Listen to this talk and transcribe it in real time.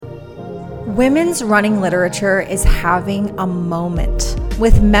Women's running literature is having a moment.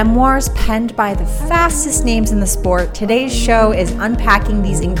 With memoirs penned by the fastest names in the sport, today's show is unpacking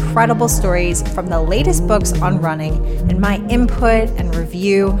these incredible stories from the latest books on running and my input and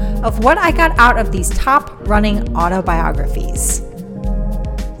review of what I got out of these top running autobiographies.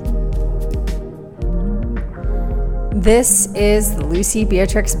 This is the Lucy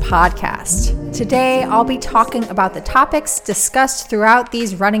Beatrix podcast. Today, I'll be talking about the topics discussed throughout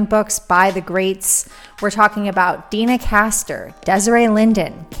these running books by the greats. We're talking about Deena Kastor, Desiree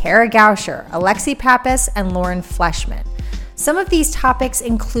Linden, Kara Goucher, Alexi Pappas, and Fleshman. Some of these topics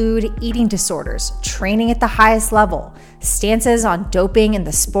include eating disorders, training at the highest level, stances on doping in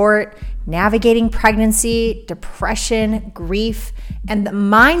the sport, navigating pregnancy, depression, grief, and the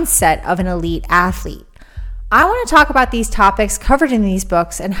mindset of an elite athlete. I want to talk about these topics covered in these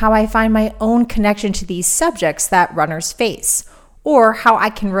books and how I find my own connection to these subjects that runners face, or how I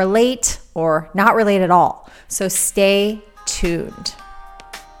can relate or not relate at all. So stay tuned.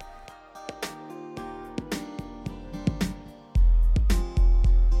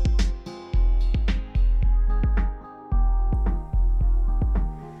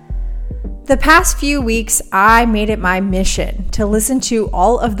 The past few weeks, I made it my mission to listen to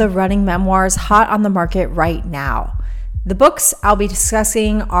all of the running memoirs hot on the market right now. The books I'll be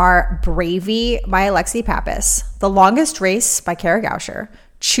discussing are Bravey by Alexi Pappas, The Longest Race by Kara Goucher,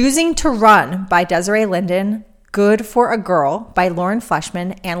 Choosing to Run by Desiree Linden, Good for a Girl by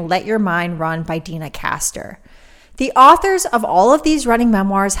Fleshman, and Let Your Mind Run by Deena Kastor. The authors of all of these running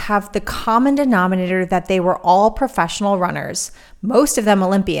memoirs have the common denominator that they were all professional runners, most of them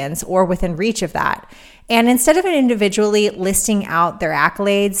Olympians or within reach of that. And instead of individually listing out their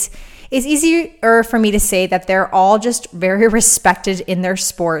accolades, it's easier for me to say that they're all just very respected in their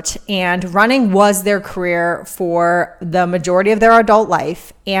sport, and running was their career for the majority of their adult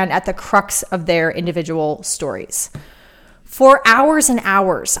life and at the crux of their individual stories. For hours and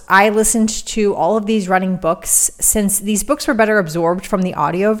hours, I listened to all of these running books since these books were better absorbed from the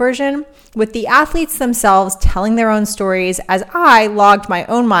audio version, with the athletes themselves telling their own stories as I logged my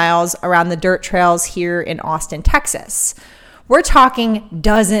own miles around the dirt trails here in Austin, Texas. We're talking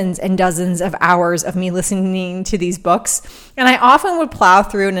dozens and dozens of hours of me listening to these books, and I often would plow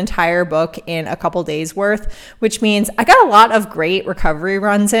through an entire book in a couple days worth, which means I got a lot of great recovery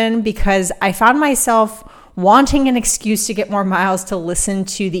runs in because I found myself wanting an excuse to get more miles to listen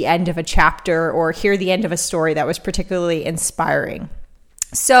to the end of a chapter or hear the end of a story that was particularly inspiring.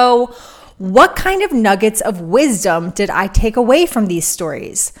 So, what kind of nuggets of wisdom did I take away from these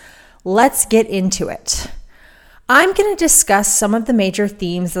stories? Let's get into it. I'm going to discuss some of the major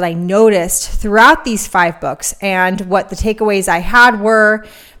themes that I noticed throughout these 5 books and what the takeaways I had were,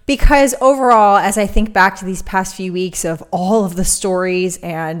 because overall, as I think back to these past few weeks of all of the stories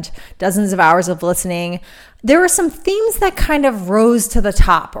and dozens of hours of listening, there were some themes that kind of rose to the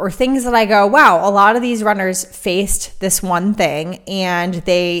top, or things that I go, wow, a lot of these runners faced this one thing and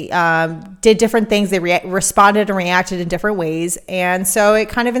they did different things. They responded and reacted in different ways. And so it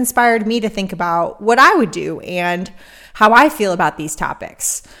kind of inspired me to think about what I would do and how I feel about these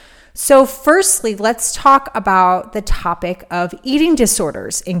topics. So firstly, let's talk about the topic of eating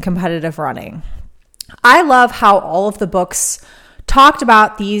disorders in competitive running. I love how all of the books talked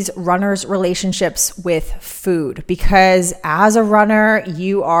about these runners' relationships with food, because as a runner,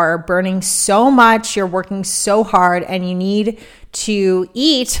 you are burning so much, you're working so hard, and you need to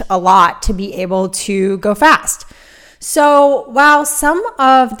eat a lot to be able to go fast. So while some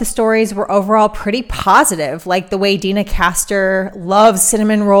of the stories were overall pretty positive, like the way Deena Kastor loves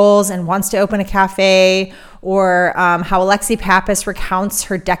cinnamon rolls and wants to open a cafe, or how Alexi Pappas recounts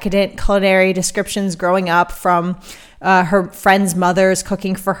her decadent culinary descriptions growing up from her friend's mother's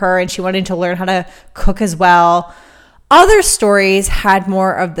cooking for her, and she wanted to learn how to cook as well. Other stories had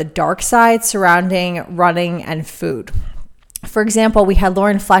more of the dark side surrounding running and food. For example, we had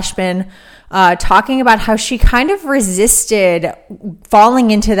Fleshman talking about how she kind of resisted falling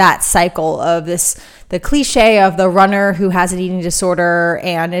into that cycle of the cliche of the runner who has an eating disorder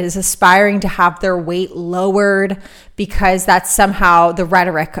and is aspiring to have their weight lowered because that's somehow the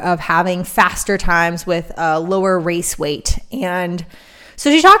rhetoric of having faster times with a lower race weight. And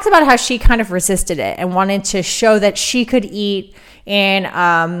so she talks about how she kind of resisted it and wanted to show that she could eat in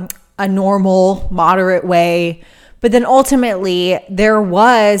a normal, moderate way. But then ultimately, there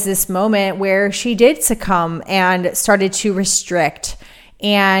was this moment where she did succumb and started to restrict.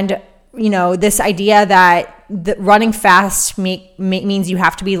 And, this idea that running fast means you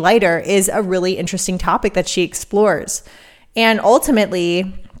have to be lighter is a really interesting topic that she explores. And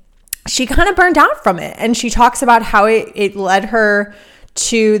ultimately, she kind of burned out from it. And she talks about how it led her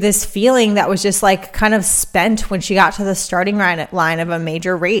to this feeling that was just like kind of spent when she got to the starting line of a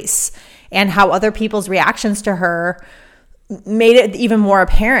major race, and how other people's reactions to her made it even more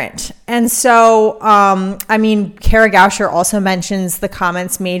apparent. And so, Kara Goucher also mentions the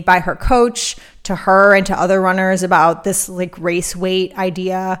comments made by her coach to her and to other runners about this like race weight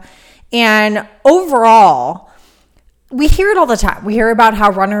idea. And overall, we hear it all the time. We hear about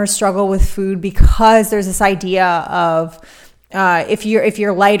how runners struggle with food because there's this idea of if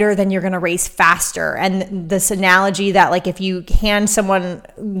you're lighter, then you're going to race faster. And this analogy that like if you hand someone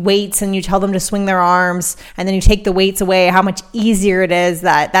weights and you tell them to swing their arms and then you take the weights away, how much easier it is.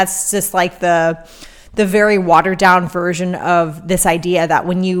 That's just like the very watered down version of this idea that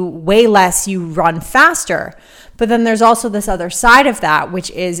when you weigh less, you run faster. But then there's also this other side of that, which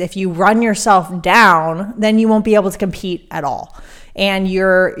is if you run yourself down, then you won't be able to compete at all. And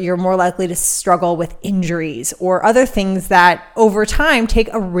you're more likely to struggle with injuries or other things that over time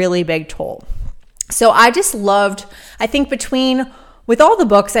take a really big toll. So I just loved, I think with all the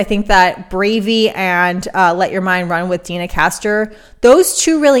books, I think that Bravey and Let Your Mind Run with Deena Kastor, those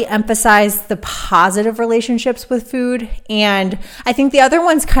two really emphasize the positive relationships with food. And I think the other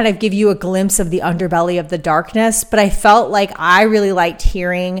ones kind of give you a glimpse of the underbelly of the darkness. But I felt like I really liked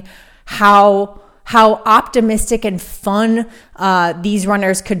hearing how optimistic and fun these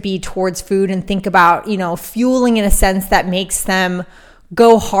runners could be towards food, and think about, fueling in a sense that makes them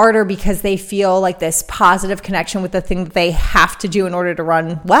go harder because they feel like this positive connection with the thing that they have to do in order to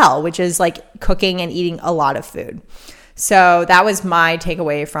run well, which is like cooking and eating a lot of food. So that was my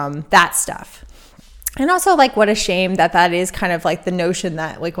takeaway from that stuff. And also like what a shame that is kind of like the notion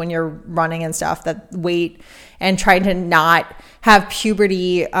that like when you're running and stuff, that weight and trying to not have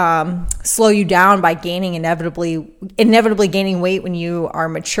puberty slow you down by inevitably gaining weight when you are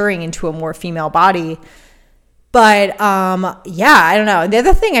maturing into a more female body. But I don't know. The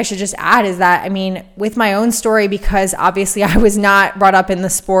other thing I should just add is that, with my own story, because obviously I was not brought up in the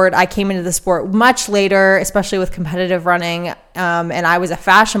sport, I came into the sport much later, especially with competitive running, and I was a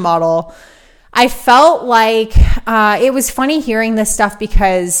fashion model. I felt like it was funny hearing this stuff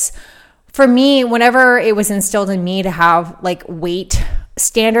because for me, whenever it was instilled in me to have like weight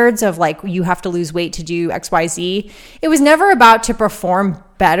standards of like you have to lose weight to do XYZ, it was never about to perform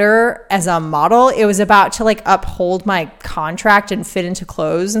better as a model. It was about to like uphold my contract and fit into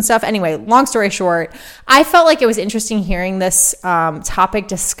clothes and stuff. Anyway, long story short, I felt like it was interesting hearing this topic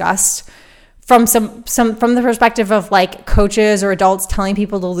discussed from from the perspective of like coaches or adults telling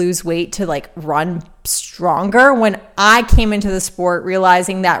people to lose weight to like run stronger, when I came into the sport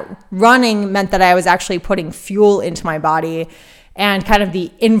realizing that running meant that I was actually putting fuel into my body, and kind of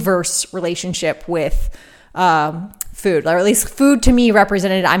the inverse relationship with food, or at least food to me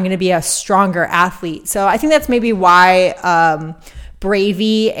represented I'm going to be a stronger athlete. So I think that's maybe why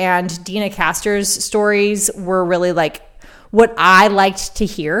Bravey and Deena Kastor's stories were really like what I liked to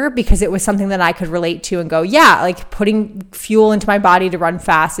hear, because it was something that I could relate to and go, yeah, like putting fuel into my body to run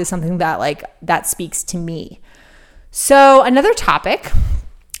fast is something that like that speaks to me. So another topic,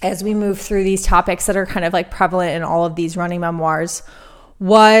 as we move through these topics that are kind of like prevalent in all of these running memoirs,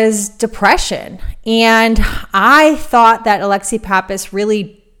 was depression. And I thought that Alexi Pappas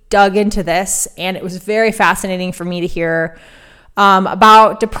really dug into this, and it was very fascinating for me to hear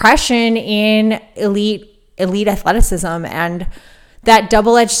about depression in elite athleticism, and that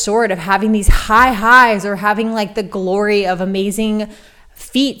double-edged sword of having these high highs or having like the glory of amazing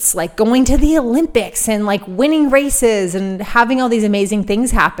feats, like going to the Olympics and like winning races and having all these amazing things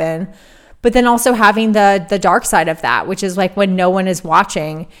happen, but then also having the dark side of that, which is like when no one is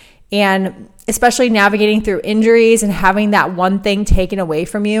watching, and especially navigating through injuries and having that one thing taken away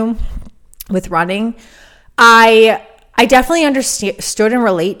from you with running. I definitely understood and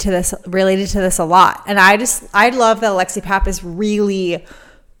related to this a lot. And I love that Alexi Pappas really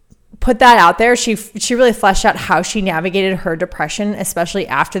put that out there. She really fleshed out how she navigated her depression, especially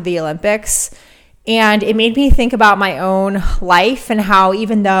after the Olympics. And it made me think about my own life and how,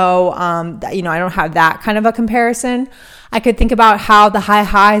 even though, I don't have that kind of a comparison, I could think about how the high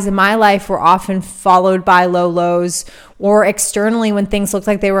highs in my life were often followed by low lows, or externally when things looked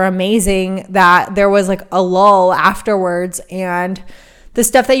like they were amazing, that there was like a lull afterwards, and the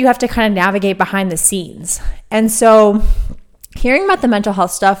stuff that you have to kind of navigate behind the scenes. And so hearing about the mental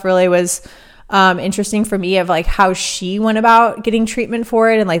health stuff really was interesting for me, of like how she went about getting treatment for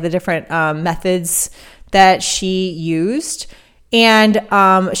it and like the different methods that she used. And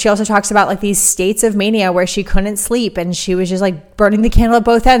she also talks about like these states of mania where she couldn't sleep, and she was just like burning the candle at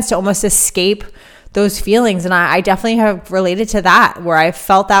both ends to almost escape those feelings. And I definitely have related to that, where I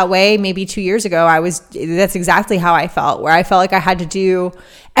felt that way maybe 2 years ago. That's exactly how I felt, where I felt like I had to do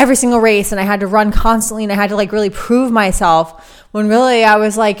every single race and I had to run constantly and I had to like really prove myself, when really I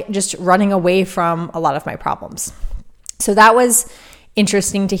was like just running away from a lot of my problems. So that was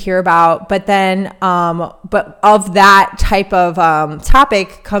interesting to hear about. But then, but of that type of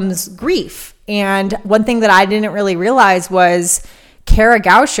topic comes grief. And one thing that I didn't really realize was Kara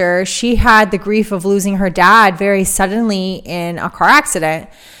Goucher, she had the grief of losing her dad very suddenly in a car accident.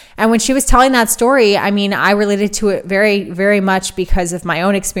 And when she was telling that story, I mean, I related to it very, very much because of my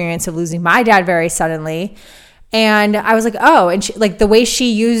own experience of losing my dad very suddenly. And I was like, oh, and she, like the way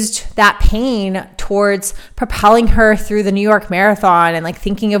she used that pain towards propelling her through the New York Marathon and like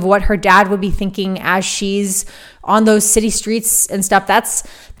thinking of what her dad would be thinking as she's on those city streets and stuff.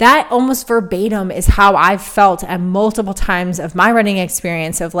 That almost verbatim is how I've felt at multiple times of my running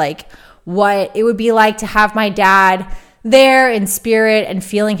experience, of like what it would be like to have my dad there in spirit and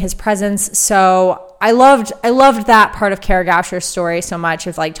feeling his presence. So I loved that part of Kara Goucher's story so much,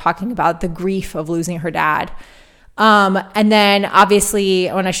 of like talking about the grief of losing her dad. And then obviously,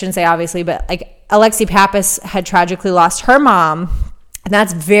 when I shouldn't say obviously, but like Alexi Pappas had tragically lost her mom. And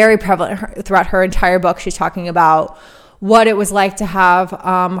that's very prevalent throughout her entire book. She's talking about what it was like to have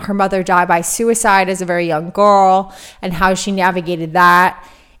her mother die by suicide as a very young girl and how she navigated that.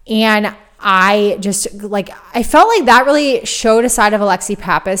 And I just like, I felt like that really showed a side of Alexi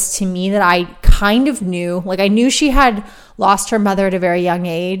Pappas to me that I kind of knew. Like I knew she had lost her mother at a very young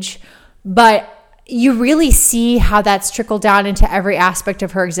age, but you really see how that's trickled down into every aspect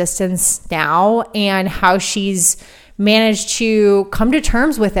of her existence now, and how she's managed to come to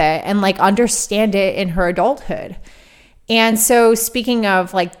terms with it and like understand it in her adulthood. And so speaking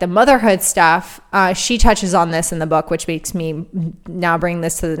of like the motherhood stuff, she touches on this in the book, which makes me now bring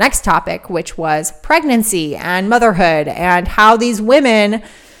this to the next topic, which was pregnancy and motherhood, and how these women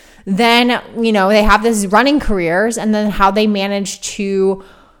then, you know, they have these running careers, and then how they manage to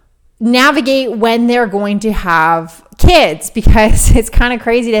navigate when they're going to have kids, because it's kind of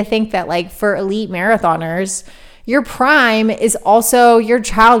crazy to think that like for elite marathoners, your prime is also your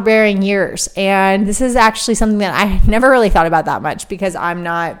childbearing years. And this is actually something that I never really thought about that much, because I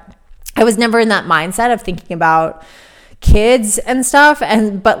was never in that mindset of thinking about kids and stuff.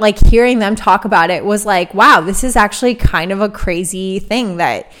 But like hearing them talk about it was like, wow, this is actually kind of a crazy thing,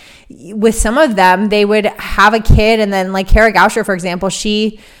 that with some of them, they would have a kid. And then like Kara Goucher, for example,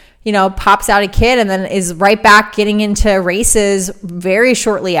 she, you know, pops out a kid and then is right back getting into races very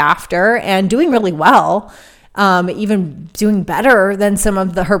shortly after and doing really well, even doing better than some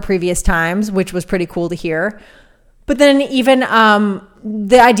of her previous times, which was pretty cool to hear. But then even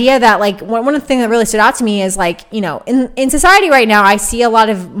the idea that like one of the things that really stood out to me is like, you know, in society right now, I see a lot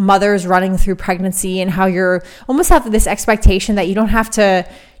of mothers running through pregnancy and how you're almost have this expectation that you don't have to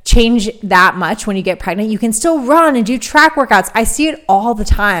change that much when you get pregnant. You can still run and do track workouts. I see it all the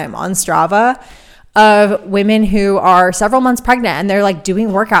time on Strava of women who are several months pregnant and they're like doing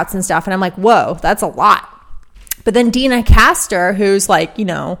workouts and stuff. And I'm like, whoa, that's a lot. But then Deena Kastor, who's like, you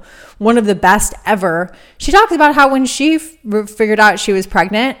know, one of the best ever, she talks about how when she figured out she was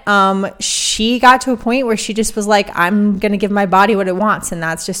pregnant, she got to a point where she just was like, I'm going to give my body what it wants. And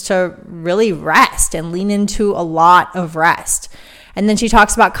that's just to really rest and lean into a lot of rest. And then she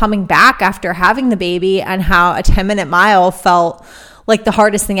talks about coming back after having the baby and how a 10-minute mile felt like the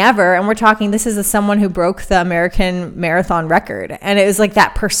hardest thing ever. And we're talking, this is someone who broke the American marathon record. And it was like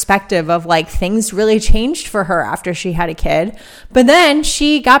that perspective of like things really changed for her after she had a kid. But then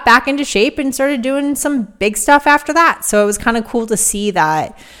she got back into shape and started doing some big stuff after that. So it was kind of cool to see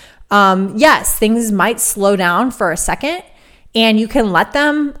that, yes, things might slow down for a second, and you can let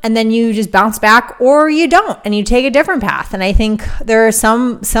them, and then you just bounce back, or you don't, and you take a different path. And I think there are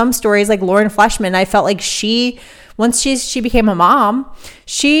some stories like Lauren Fleshman. I felt like once she became a mom,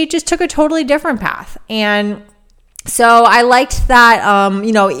 she just took a totally different path. And so I liked that,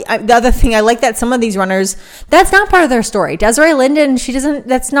 the other thing, I like that some of these runners, that's not part of their story. Desiree Linden,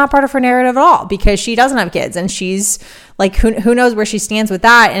 that's not part of her narrative at all, because she doesn't have kids, and she's like, who knows where she stands with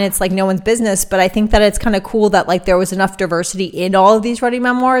that. And it's like no one's business. But I think that it's kind of cool that like there was enough diversity in all of these running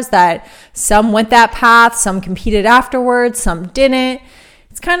memoirs, that some went that path, some competed afterwards, some didn't.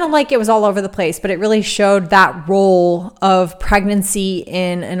 It's kind of like it was all over the place, but it really showed that role of pregnancy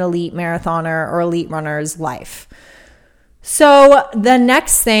in an elite marathoner or elite runner's life. So the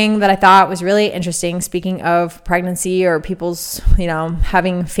next thing that I thought was really interesting, speaking of pregnancy or people's,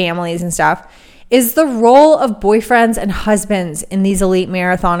 having families and stuff, is the role of boyfriends and husbands in these elite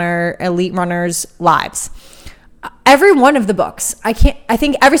runners' lives. Every one of the books, I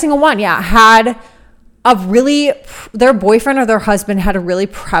think every single one, had their boyfriend or their husband had a really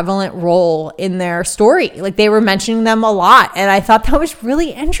prevalent role in their story. Like they were mentioning them a lot. And I thought that was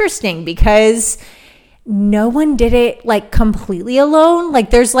really interesting because no one did it like completely alone. Like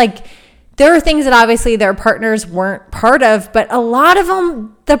there are things that obviously their partners weren't part of, but a lot of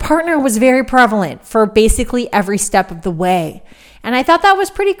them, the partner was very prevalent for basically every step of the way. And I thought that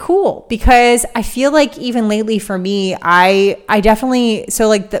was pretty cool because I feel like even lately for me, I definitely, so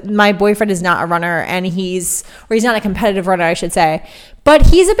like my boyfriend is not a runner and he's not a competitive runner, I should say, but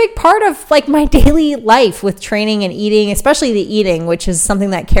he's a big part of like my daily life with training and eating, especially the eating, which is something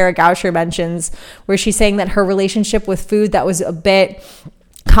that Kara Goucher mentions, where she's saying that her relationship with food that was a bit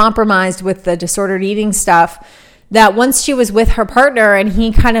compromised with the disordered eating stuff, that once she was with her partner and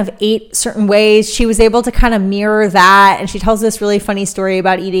he kind of ate certain ways, she was able to kind of mirror that. And she tells this really funny story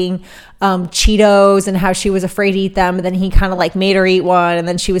about eating Cheetos and how she was afraid to eat them. And then he kind of like made her eat one and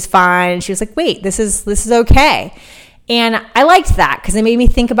then she was fine. And she was like, wait, this is okay. And I liked that because it made me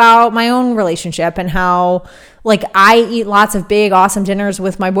think about my own relationship and how like I eat lots of big, awesome dinners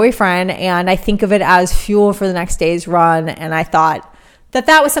with my boyfriend and I think of it as fuel for the next day's run. And I thought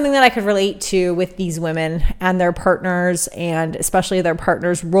that was something that I could relate to with these women and their partners, and especially their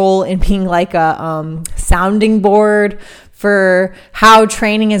partner's role in being like a sounding board for how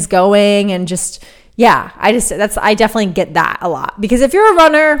training is going. And just, yeah, I definitely get that a lot because if you're a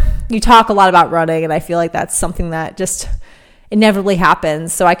runner, you talk a lot about running, and I feel like that's something that just inevitably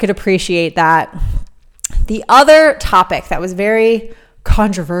happens. So I could appreciate that. The other topic that was very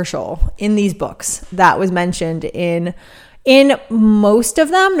controversial in these books that was mentioned in most of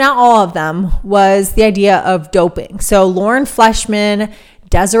them, not all of them, was the idea of doping. So Lauren Fleshman,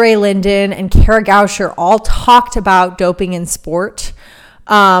 Desiree Linden, and Kara Goucher all talked about doping in sport,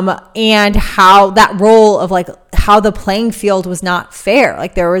 and how that role of like how the playing field was not fair.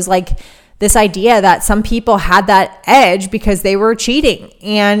 Like there was like this idea that some people had that edge because they were cheating.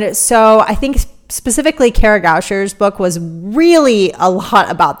 And so I think specifically Kara Goucher's book was really a lot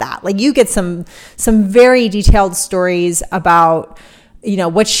about that. Like you get some very detailed stories about, you know,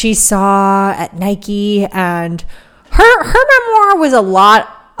 what she saw at Nike, and her memoir was a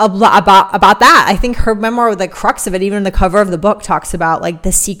lot about that. I think her memoir, the crux of it, even the cover of the book talks about like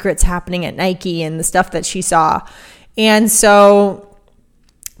the secrets happening at Nike and the stuff that she saw. And so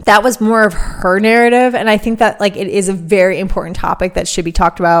that was more of her narrative. And I think that like it is a very important topic that should be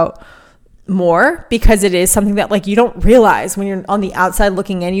talked about more because it is something that like you don't realize when you're on the outside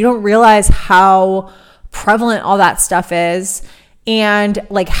looking in. You don't realize how prevalent all that stuff is and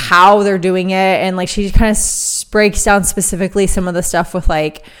like how they're doing it. And like she kind of breaks down specifically some of the stuff with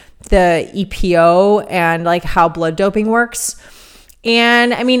like the EPO and like how blood doping works.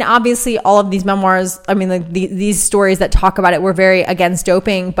 And I mean, obviously all of these memoirs, I mean, like these stories that talk about it were very against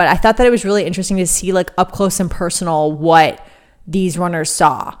doping, but I thought that it was really interesting to see like up close and personal what these runners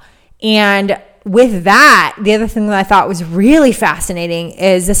saw. And with that, the other thing that I thought was really fascinating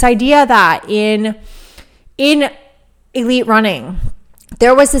is this idea that in elite running,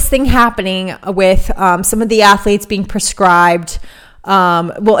 there was this thing happening with some of the athletes being prescribed.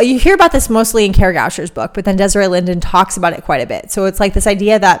 Well, you hear about this mostly in Kara Goucher's book, but then Desiree Linden talks about it quite a bit. So it's like this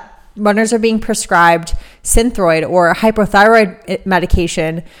idea that runners are being prescribed Synthroid or hypothyroid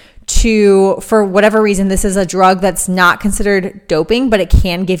medication for whatever reason. This is a drug that's not considered doping, but it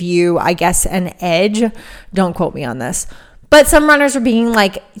can give you, I guess, an edge. Don't quote me on this. But some runners were being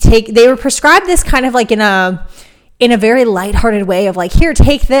like, they were prescribed this kind of like in a very lighthearted way of like, here,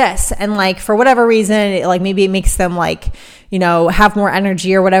 take this. And like, for whatever reason, like maybe it makes them like, you know, have more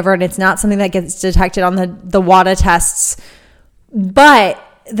energy or whatever. And it's not something that gets detected on the WADA tests. But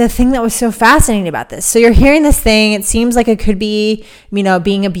the thing that was so fascinating about this, so you're hearing this thing, it seems like it could be, you know,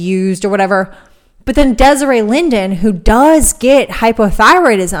 being abused or whatever. But then Desiree Linden, who does get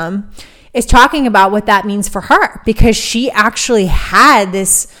hypothyroidism, is talking about what that means for her because she actually had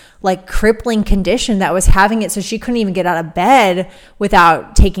this like crippling condition that was having it so she couldn't even get out of bed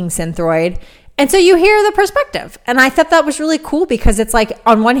without taking Synthroid. And so you hear the perspective. And I thought that was really cool because it's like,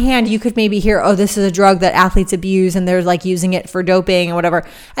 on one hand, you could maybe hear, oh, this is a drug that athletes abuse and they're like using it for doping and whatever.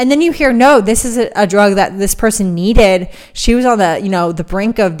 And then you hear, no, this is a drug that this person needed. She was on the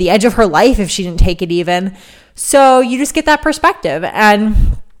brink of the edge of her life if she didn't take it even. So you just get that perspective.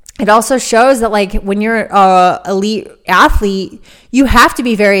 And it also shows that like when you're an elite athlete, you have to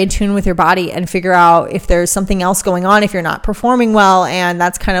be very in tune with your body and figure out if there's something else going on if you're not performing well. And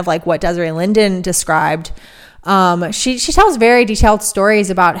that's kind of like what Desiree Linden described. She tells very detailed stories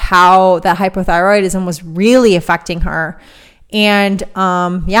about how that hypothyroidism was really affecting her. And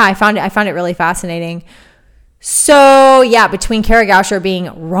I found it really fascinating. So yeah, between Kara Goucher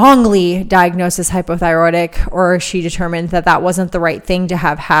being wrongly diagnosed as hypothyroidic, or she determined that that wasn't the right thing to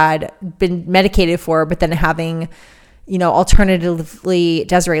have had been medicated for, but then having, alternatively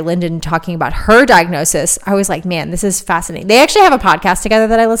Desiree Linden talking about her diagnosis, I was like, man, this is fascinating. They actually have a podcast together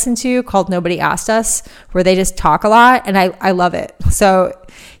that I listen to called Nobody Asked Us, where they just talk a lot, and I love it. So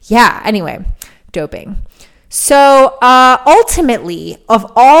yeah, anyway, doping. So ultimately,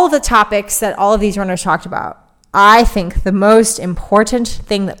 of all the topics that all of these runners talked about, I think the most important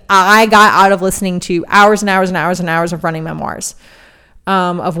thing that I got out of listening to hours and hours and hours and hours of running memoirs,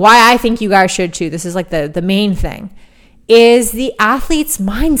 of why I think you guys should too, this is like the main thing, is the athlete's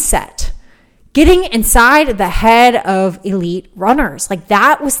mindset. Getting inside the head of elite runners. Like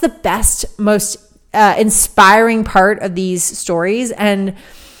that was the best, most inspiring part of these stories. And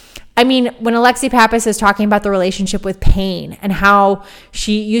I mean, when Alexi Pappas is talking about the relationship with pain and how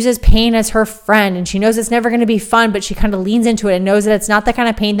she uses pain as her friend, and she knows it's never going to be fun, but she kind of leans into it and knows that it's not the kind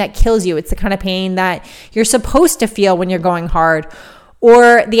of pain that kills you. It's the kind of pain that you're supposed to feel when you're going hard.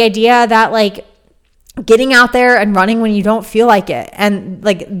 Or the idea that like getting out there and running when you don't feel like it. And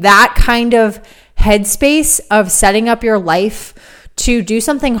like that kind of headspace of setting up your life to do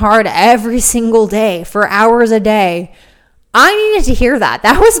something hard every single day for hours a day. I needed to hear that.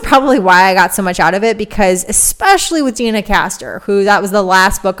 That was probably why I got so much out of it, because especially with Deena Kastor, who that was the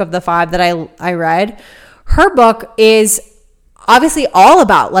last book of the 5 that I read. Her book is obviously all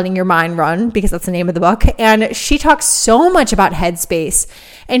about letting your mind run, because that's the name of the book. And she talks so much about headspace.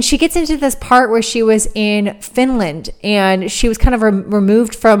 And she gets into this part where she was in Finland and she was kind of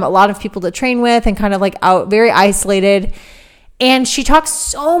removed from a lot of people to train with and kind of like out, very isolated. And she talks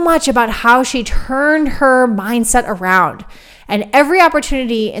so much about how she turned her mindset around. And every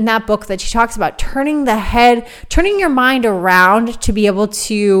opportunity in that book that she talks about turning your mind around to be able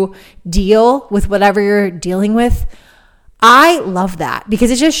to deal with whatever you're dealing with. I love that,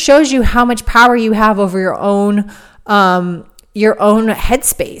 because it just shows you how much power you have over your own headspace.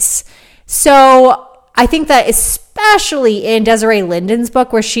 So I think that especially in Desiree Linden's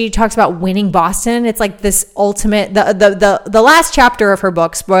book, where she talks about winning Boston, it's like this ultimate, the last chapter of her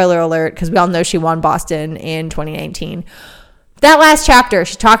book, spoiler alert, because we all know she won Boston in 2019. That last chapter,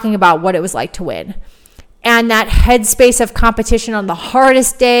 she's talking about what it was like to win. And that headspace of competition on the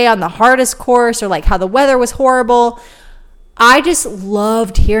hardest day, on the hardest course, or like how the weather was horrible. I just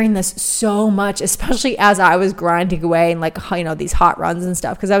loved hearing this so much, especially as I was grinding away and like, these hot runs and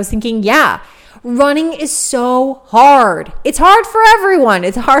stuff. Because I was thinking, yeah, running is so hard. It's hard for everyone.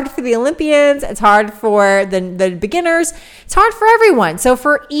 It's hard for the Olympians. It's hard for the beginners. It's hard for everyone. So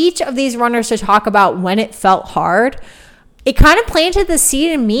for each of these runners to talk about when it felt hard, it kind of planted the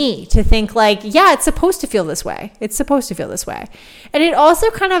seed in me to think like, yeah, it's supposed to feel this way. It's supposed to feel this way. And it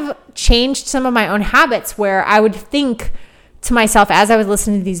also kind of changed some of my own habits, where I would think to myself as I was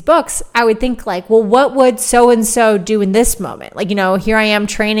listening to these books, I would think like, well, what would so-and-so do in this moment? Like, here I am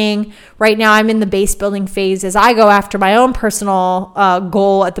training right now. I'm in the base building phase as I go after my own personal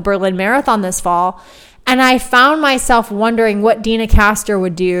goal at the Berlin Marathon this fall. And I found myself wondering what Deena Kastor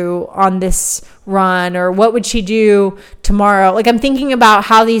would do on this run, or what would she do tomorrow? Like, I'm thinking about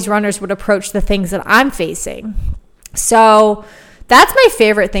how these runners would approach the things that I'm facing. So that's my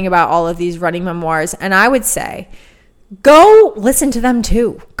favorite thing about all of these running memoirs. And I would say, go listen to them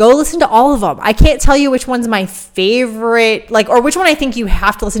too. Go listen to all of them. I can't tell you which one's my favorite, or which one I think you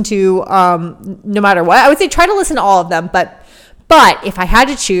have to listen to no matter what. I would say try to listen to all of them. But if I had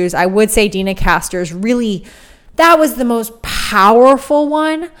to choose, I would say Deena Kastor's really, that was the most powerful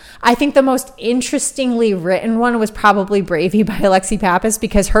one. I think the most interestingly written one was probably Bravey by Alexi Pappas,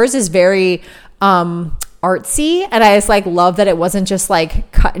 because hers is very artsy. And I just like love that it wasn't just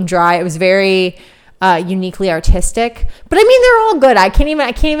like cut and dry. It was very uniquely artistic. But I mean, they're all good. I can't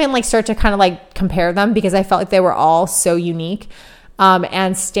even like start to kind of like compare them, because I felt like they were all so unique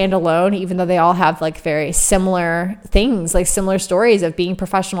and standalone, even though they all have like very similar things, like similar stories of being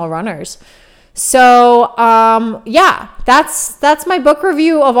professional runners. So yeah, that's my book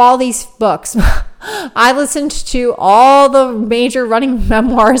review of all these books. I listened to all the major running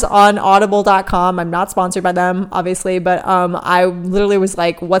memoirs on audible.com. I'm not sponsored by them, obviously, but I literally was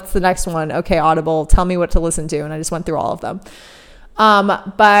like, what's the next one? Okay, Audible, tell me what to listen to. And I just went through all of them.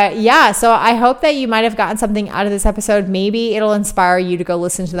 But yeah, so I hope that you might have gotten something out of this episode. Maybe it'll inspire you to go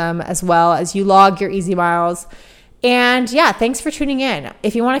listen to them as well as you log your easy miles. And yeah, thanks for tuning in.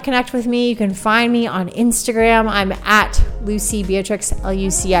 If you want to connect with me, you can find me on Instagram. I'm at Lucy Beatrix,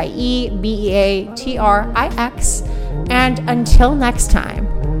 LucieBeatrix. And until next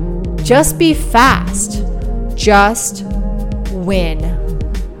time, just be fast. Just win.